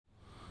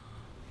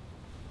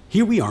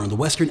Here we are on the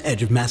western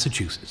edge of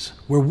Massachusetts,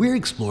 where we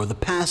explore the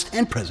past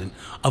and present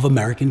of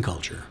American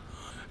culture.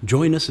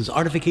 Join us as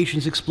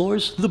Artifications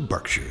explores the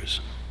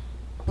Berkshires.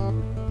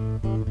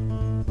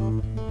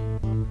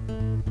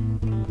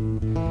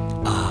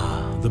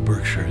 Ah, the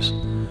Berkshires,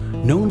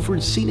 known for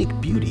its scenic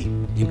beauty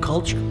and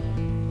culture.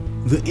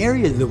 The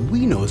area that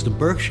we know as the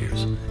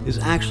Berkshires is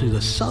actually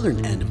the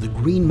southern end of the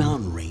Green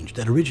Mountain Range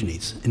that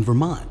originates in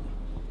Vermont.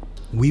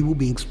 We will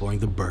be exploring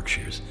the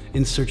Berkshires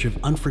in search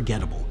of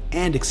unforgettable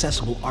and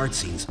accessible art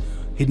scenes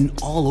hidden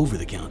all over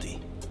the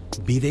county.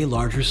 Be they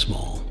large or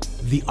small,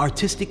 the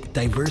artistic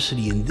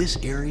diversity in this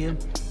area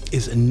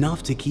is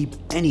enough to keep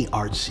any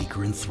art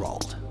seeker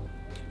enthralled.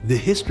 The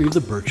history of the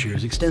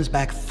Berkshires extends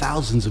back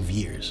thousands of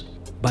years.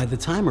 By the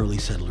time early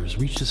settlers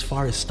reached as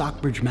far as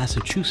Stockbridge,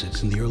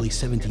 Massachusetts in the early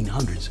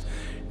 1700s,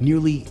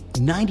 nearly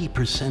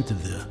 90%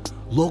 of the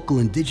local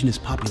indigenous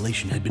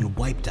population had been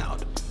wiped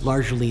out,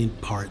 largely in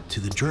part to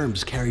the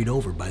germs carried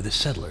over by the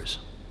settlers.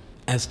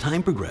 As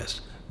time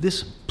progressed,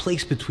 this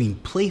place between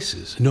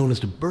places, known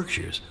as the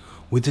Berkshires,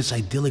 with its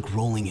idyllic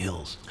rolling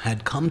hills,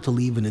 had come to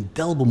leave an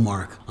indelible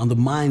mark on the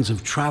minds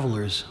of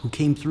travelers who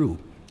came through,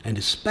 and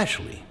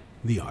especially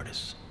the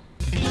artists.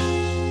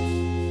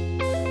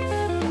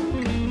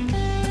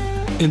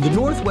 In the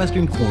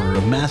northwestern corner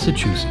of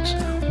Massachusetts,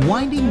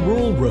 winding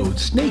rural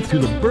roads snake through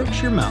the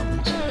Berkshire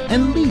Mountains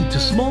and lead to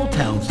small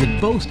towns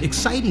that boast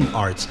exciting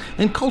arts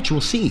and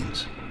cultural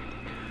scenes.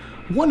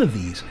 One of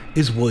these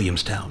is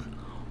Williamstown,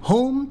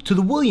 home to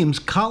the Williams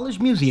College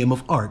Museum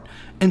of Art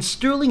and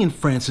Sterling and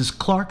Francis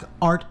Clark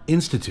Art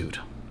Institute.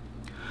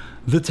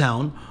 The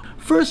town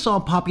first saw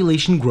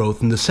population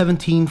growth in the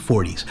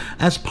 1740s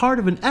as part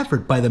of an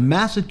effort by the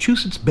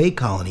Massachusetts Bay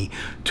Colony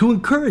to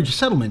encourage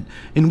settlement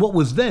in what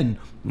was then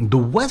the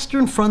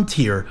western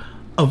frontier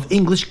of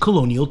English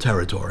colonial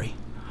territory.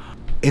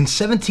 In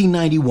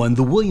 1791,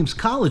 the Williams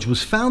College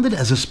was founded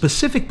as a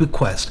specific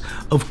bequest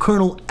of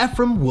Colonel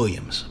Ephraim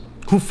Williams,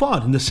 who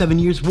fought in the 7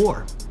 Years'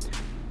 War.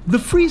 The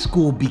free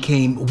school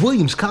became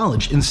Williams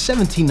College in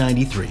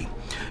 1793.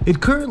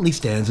 It currently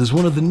stands as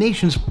one of the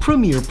nation's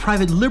premier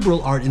private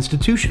liberal art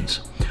institutions.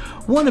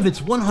 One of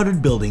its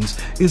 100 buildings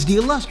is the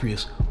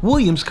illustrious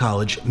Williams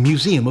College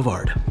Museum of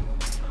Art.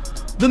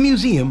 The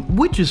museum,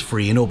 which is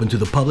free and open to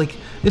the public,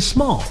 is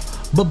small,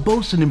 but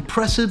boasts an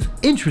impressive,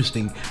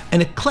 interesting,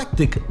 and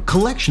eclectic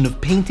collection of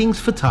paintings,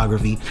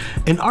 photography,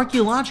 and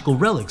archaeological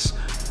relics,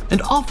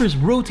 and offers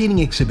rotating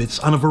exhibits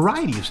on a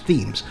variety of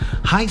themes.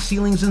 High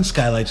ceilings and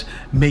skylights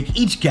make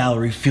each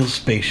gallery feel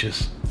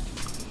spacious.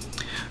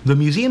 The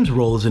museum's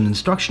role as an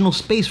instructional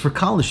space for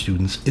college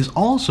students is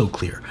also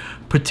clear,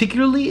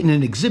 particularly in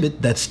an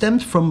exhibit that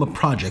stems from a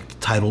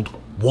project titled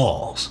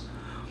Walls.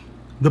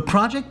 The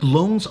project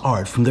loans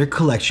art from their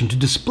collection to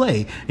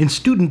display in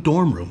student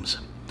dorm rooms.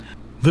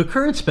 The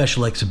current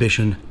special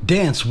exhibition,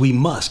 Dance We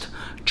Must,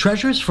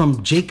 treasures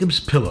from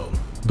Jacob's Pillow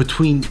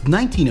between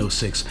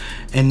 1906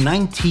 and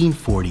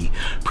 1940,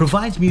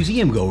 provides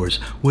museum goers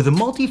with a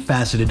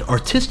multifaceted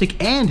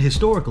artistic and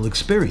historical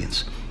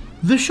experience.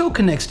 The show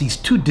connects these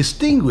two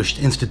distinguished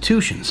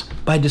institutions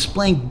by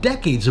displaying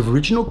decades of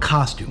original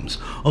costumes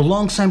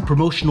alongside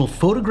promotional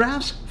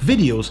photographs,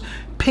 videos,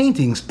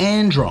 paintings,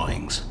 and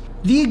drawings.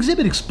 The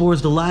exhibit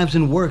explores the lives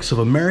and works of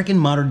American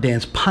modern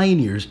dance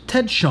pioneers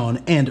Ted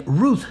Shawn and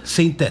Ruth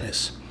St.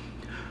 Denis.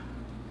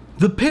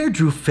 The pair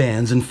drew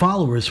fans and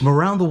followers from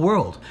around the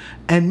world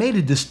and made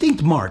a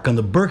distinct mark on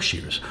the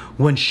Berkshires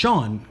when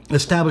Shawn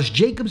established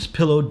Jacob's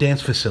Pillow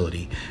Dance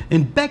Facility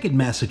in Becket,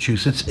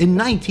 Massachusetts in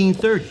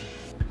 1930.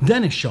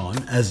 Denis Shawn,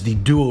 as the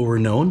duo were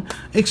known,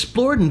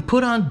 explored and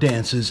put on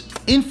dances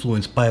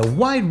influenced by a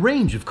wide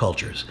range of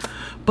cultures,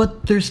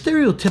 but their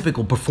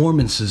stereotypical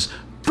performances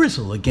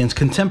bristle against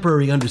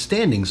contemporary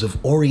understandings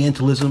of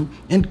Orientalism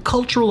and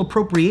cultural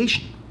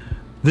appropriation.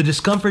 The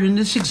discomfort in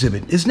this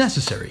exhibit is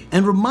necessary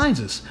and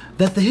reminds us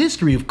that the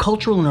history of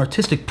cultural and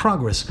artistic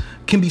progress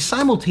can be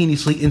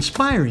simultaneously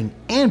inspiring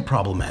and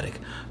problematic,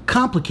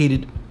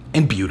 complicated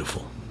and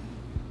beautiful.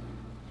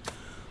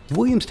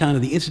 Williamstown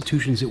and the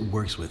institutions it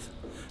works with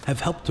have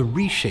helped to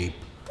reshape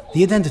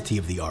the identity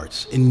of the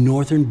arts in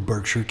northern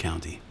Berkshire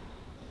County.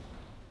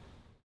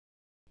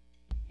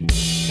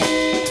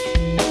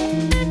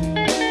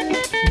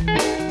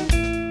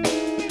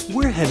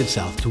 We're headed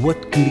south to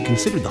what can be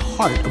considered the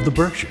heart of the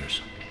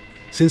Berkshires.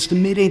 Since the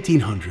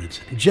mid-1800s,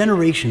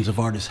 generations of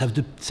artists have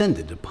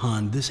descended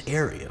upon this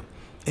area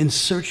in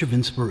search of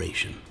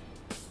inspiration.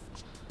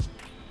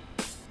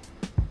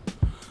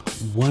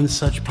 One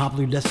such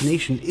popular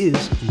destination is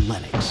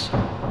Lenox.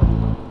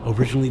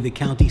 Originally the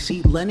county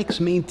seat, Lenox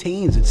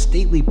maintains its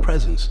stately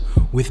presence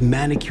with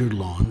manicured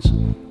lawns,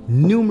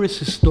 numerous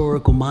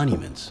historical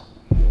monuments,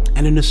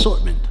 and an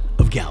assortment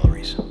of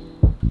galleries.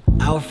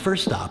 Our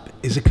first stop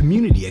is a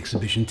community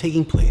exhibition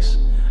taking place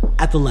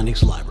at the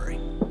Lenox Library.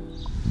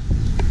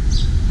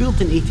 Built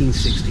in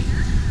 1860,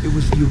 it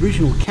was the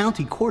original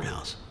county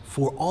courthouse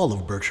for all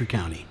of Berkshire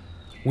County.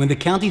 When the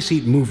county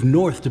seat moved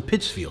north to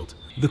Pittsfield,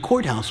 the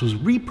courthouse was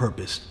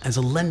repurposed as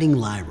a lending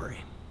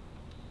library.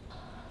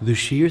 The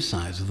sheer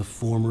size of the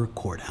former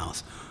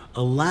courthouse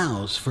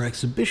allows for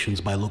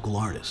exhibitions by local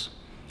artists,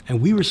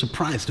 and we were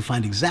surprised to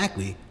find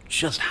exactly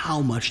just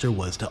how much there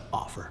was to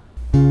offer.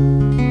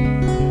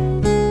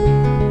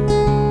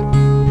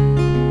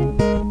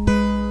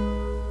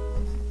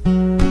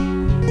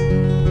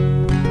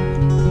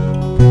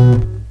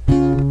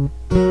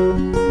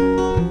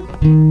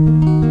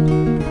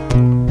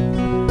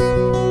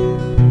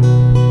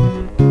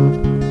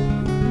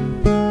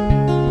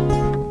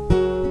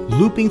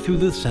 Looping through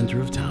the center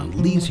of town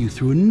leads you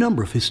through a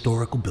number of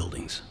historical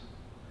buildings.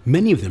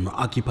 Many of them are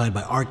occupied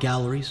by art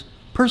galleries,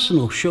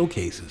 personal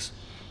showcases,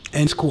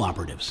 and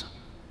cooperatives.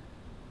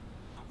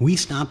 We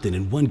stopped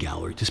in one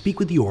gallery to speak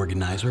with the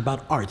organizer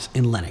about arts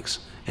in Lenox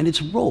and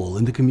its role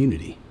in the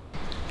community.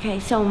 Okay,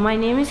 so my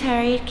name is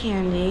Harryet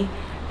Candee,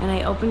 and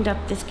I opened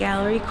up this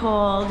gallery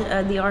called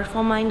the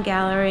Artful Mind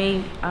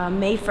Gallery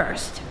May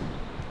 1st.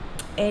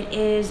 It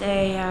is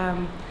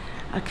a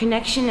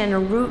connection and a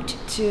route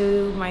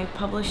to my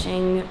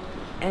publishing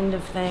end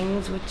of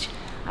things, which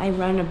I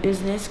run a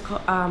business,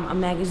 a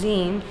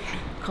magazine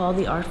called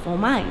The Artful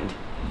Mind.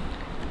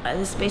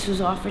 This space was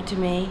offered to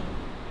me.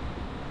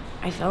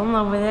 I fell in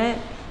love with it.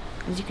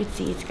 As you can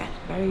see, it's got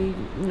very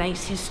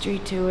nice history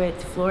to it.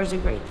 The floors are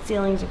great, the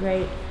ceilings are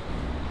great.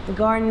 The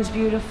garden's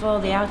beautiful,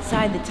 the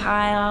outside, the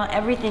tile,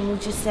 everything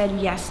just said,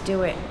 yes,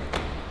 do it.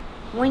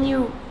 When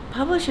you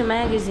publish a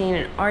magazine,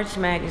 an arts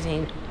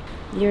magazine,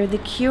 you're the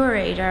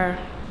curator.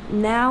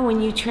 Now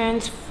when you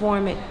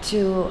transform it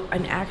to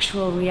an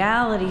actual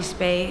reality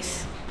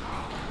space,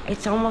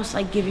 it's almost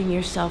like giving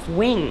yourself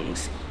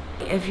wings.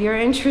 If you're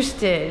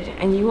interested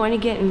and you want to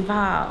get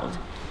involved,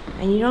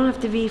 and you don't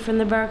have to be from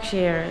the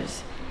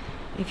Berkshires,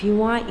 if you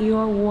want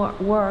your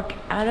work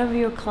out of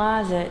your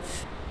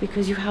closets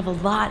because you have a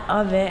lot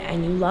of it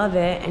and you love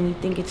it and you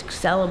think it's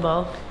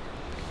sellable,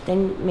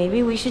 then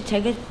maybe we should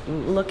take a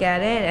look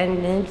at it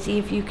and then see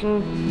if you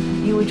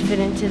would fit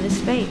into the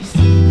space.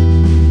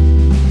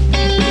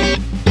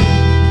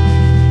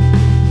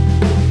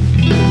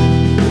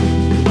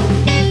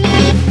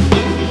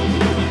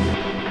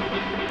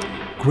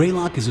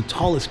 Greylock is the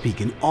tallest peak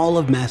in all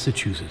of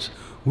Massachusetts,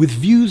 with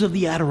views of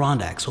the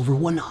Adirondacks over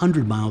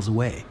 100 miles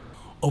away.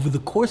 Over the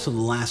course of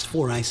the last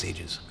 4 ice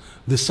ages,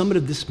 the summit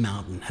of this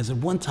mountain has at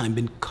one time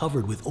been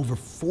covered with over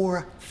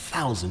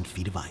 4,000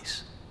 feet of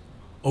ice.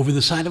 Over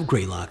the side of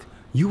Greylock,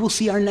 you will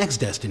see our next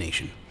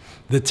destination,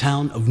 the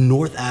town of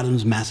North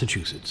Adams,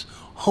 Massachusetts,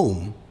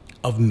 home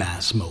of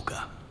Mass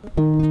MOCA.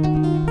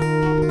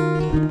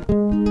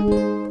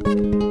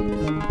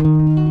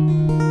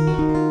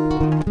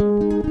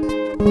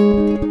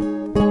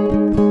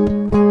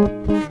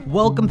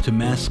 Welcome to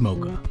Mass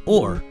MOCA,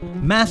 or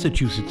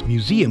Massachusetts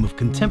Museum of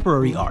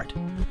Contemporary Art.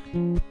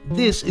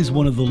 This is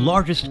one of the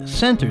largest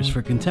centers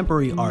for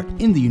contemporary art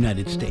in the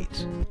United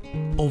States.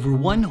 Over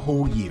one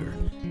whole year,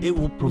 it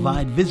will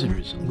provide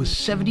visitors with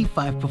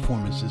 75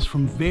 performances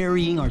from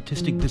varying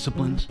artistic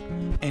disciplines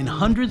and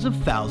hundreds of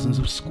thousands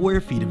of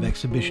square feet of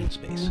exhibition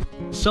space.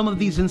 Some of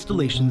these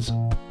installations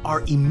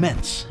are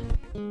immense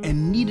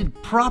and needed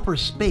proper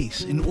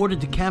space in order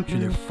to capture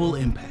their full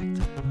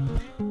impact.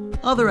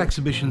 Other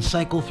exhibitions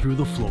cycle through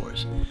the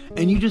floors,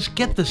 and you just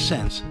get the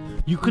sense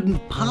you couldn't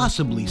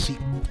possibly see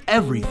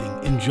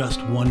everything in just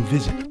one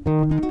visit.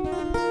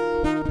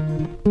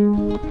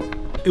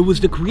 It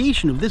was the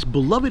creation of this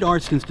beloved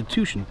arts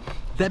institution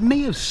that may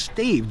have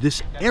staved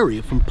this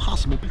area from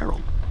possible peril,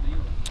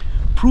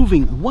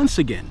 proving once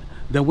again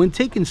that when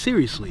taken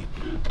seriously,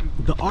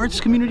 the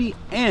arts community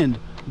and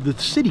the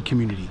city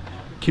community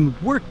can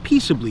work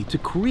peaceably to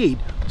create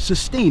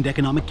sustained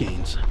economic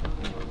gains.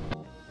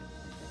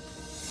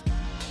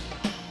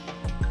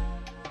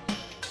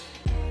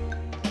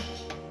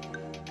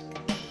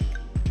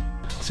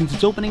 Since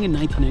its opening in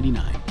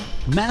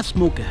 1999, Mass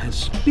MOCA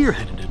has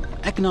spearheaded an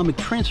economic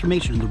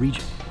transformation in the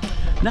region.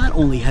 Not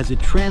only has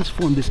it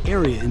transformed this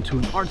area into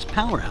an arts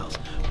powerhouse,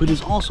 but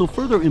has also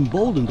further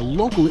emboldened the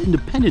local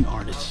independent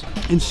artists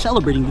in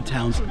celebrating the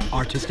town's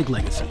artistic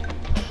legacy.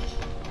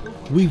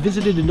 We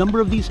visited a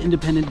number of these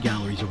independent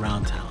galleries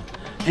around town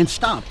and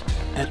stopped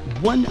at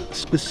one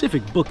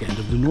specific bookend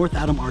of the North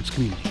Adams arts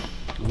community.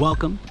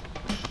 Welcome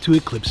to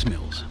Eclipse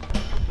Mills.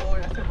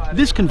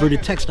 This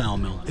converted textile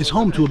mill is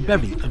home to a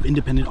bevy of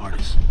independent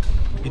artists.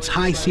 Its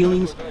high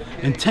ceilings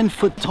and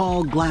 10-foot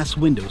tall glass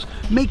windows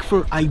make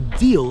for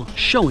ideal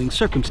showing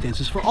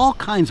circumstances for all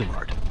kinds of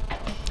art.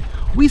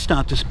 We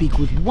stopped to speak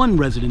with one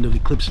resident of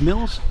Eclipse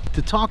Mills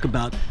to talk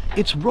about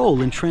its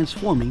role in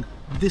transforming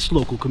this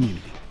local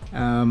community.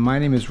 My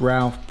name is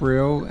Ralph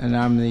Brill, and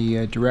I'm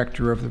the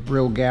director of the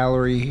Brill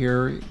Gallery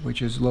here,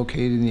 which is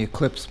located in the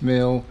Eclipse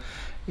Mill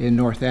in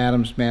North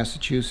Adams,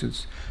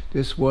 Massachusetts.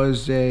 This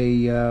was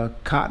a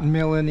cotton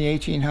mill in the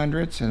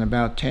 1800s, and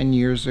about 10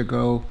 years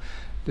ago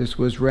this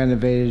was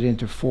renovated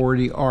into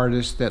 40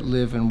 artists that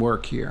live and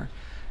work here.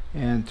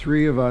 And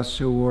 3 of us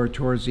who are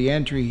towards the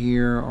entry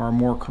here are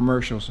more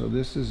commercial. So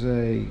this is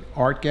a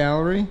art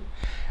gallery,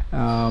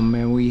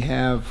 and we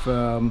have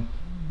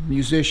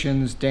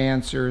musicians,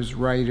 dancers,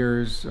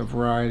 writers, a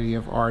variety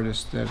of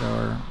artists that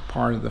are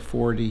part of the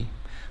 40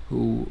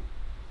 who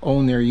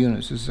own their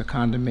units. This is a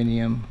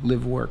condominium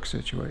live-work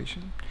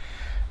situation.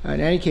 In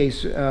any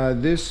case,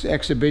 this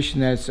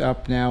exhibition that's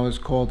up now is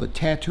called The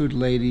Tattooed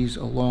Ladies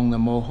Along the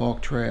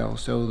Mohawk Trail.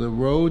 So the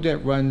road that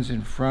runs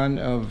in front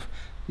of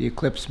the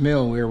Eclipse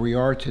Mill, where we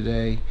are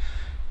today,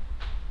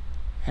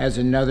 has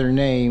another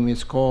name.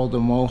 It's called the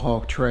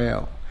Mohawk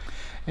Trail.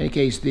 In any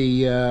case,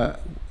 the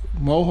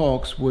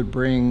Mohawks would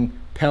bring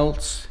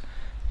pelts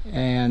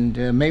and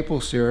maple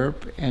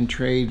syrup and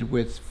trade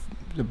with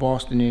the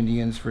Boston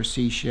Indians for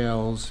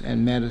seashells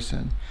and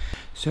medicine.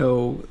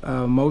 So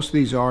most of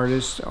these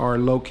artists are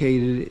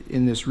located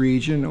in this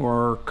region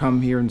or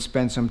come here and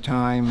spend some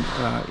time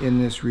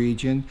in this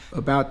region.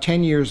 About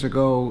 10 years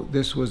ago,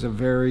 this was a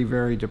very,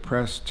 very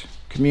depressed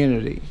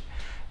community.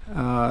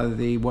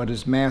 What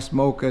is Mass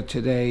MOCA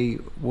today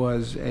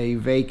was a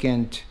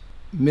vacant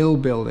mill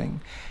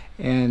building.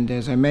 And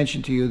as I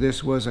mentioned to you,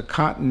 this was a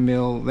cotton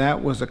mill.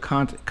 That was a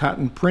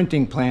cotton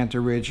printing plant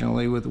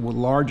originally, with the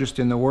largest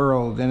in the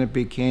world. Then it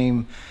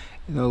became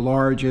the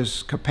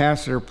largest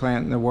capacitor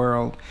plant in the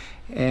world,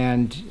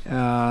 and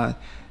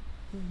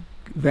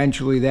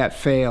eventually that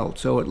failed.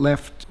 So it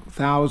left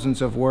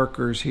thousands of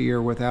workers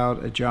here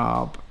without a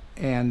job,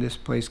 and this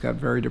place got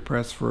very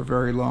depressed for a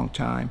very long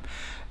time.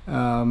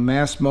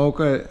 Mass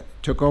MOCA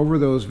took over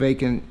those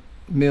vacant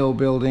mill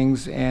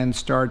buildings and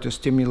started to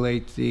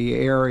stimulate the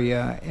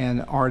area,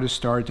 and artists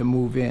started to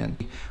move in.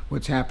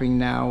 What's happening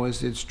now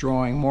is it's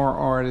drawing more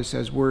artists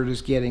as word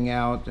is getting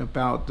out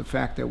about the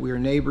fact that we are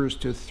neighbors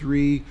to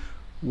 3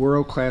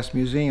 world-class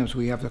museums.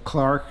 We have the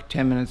Clark,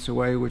 10 minutes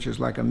away, which is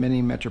like a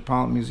mini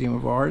Metropolitan Museum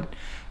of Art.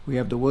 We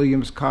have the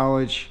Williams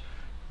College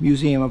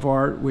Museum of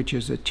Art, which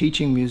is a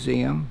teaching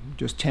museum,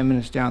 just 10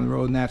 minutes down the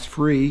road, and that's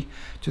free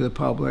to the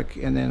public.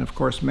 And then, of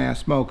course,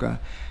 Mass MOCA,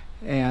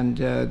 and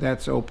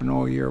that's open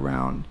all year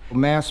round.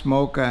 Mass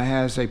MOCA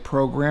has a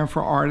program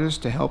for artists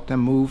to help them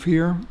move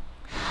here.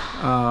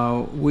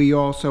 We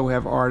also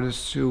have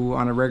artists who,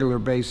 on a regular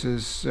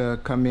basis,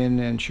 come in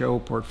and show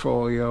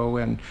portfolio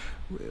and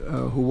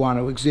who want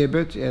to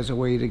exhibit as a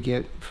way to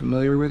get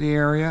familiar with the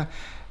area.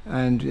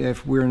 And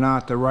if we're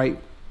not the right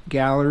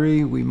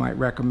gallery, we might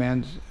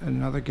recommend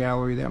another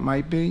gallery that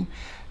might be.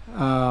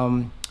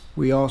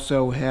 We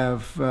also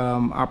have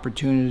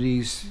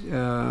opportunities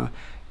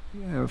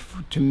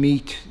to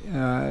meet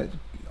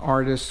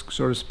artists,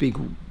 so to speak,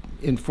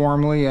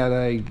 informally at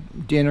a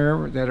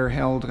dinner that are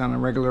held on a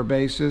regular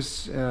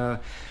basis.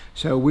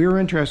 So we're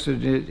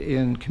interested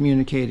in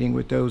communicating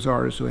with those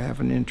artists who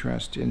have an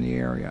interest in the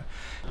area.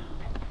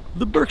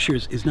 The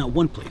Berkshires is not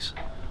one place,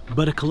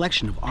 but a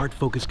collection of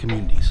art-focused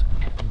communities.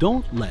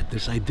 Don't let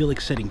this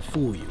idyllic setting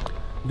fool you.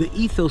 The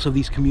ethos of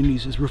these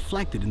communities is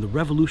reflected in the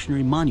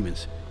revolutionary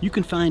monuments you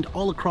can find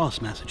all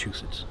across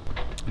Massachusetts.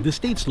 The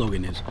state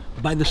slogan is,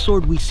 "By the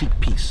sword we seek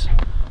peace,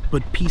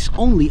 but peace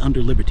only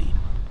under liberty."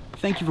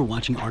 Thank you for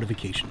watching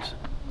Artifications.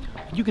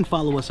 You can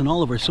follow us on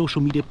all of our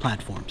social media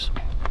platforms.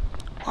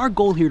 Our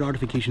goal here at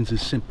Artifications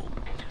is simple: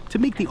 to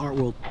make the art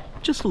world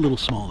just a little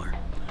smaller,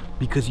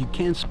 because you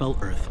can't spell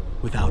Earth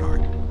without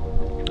art.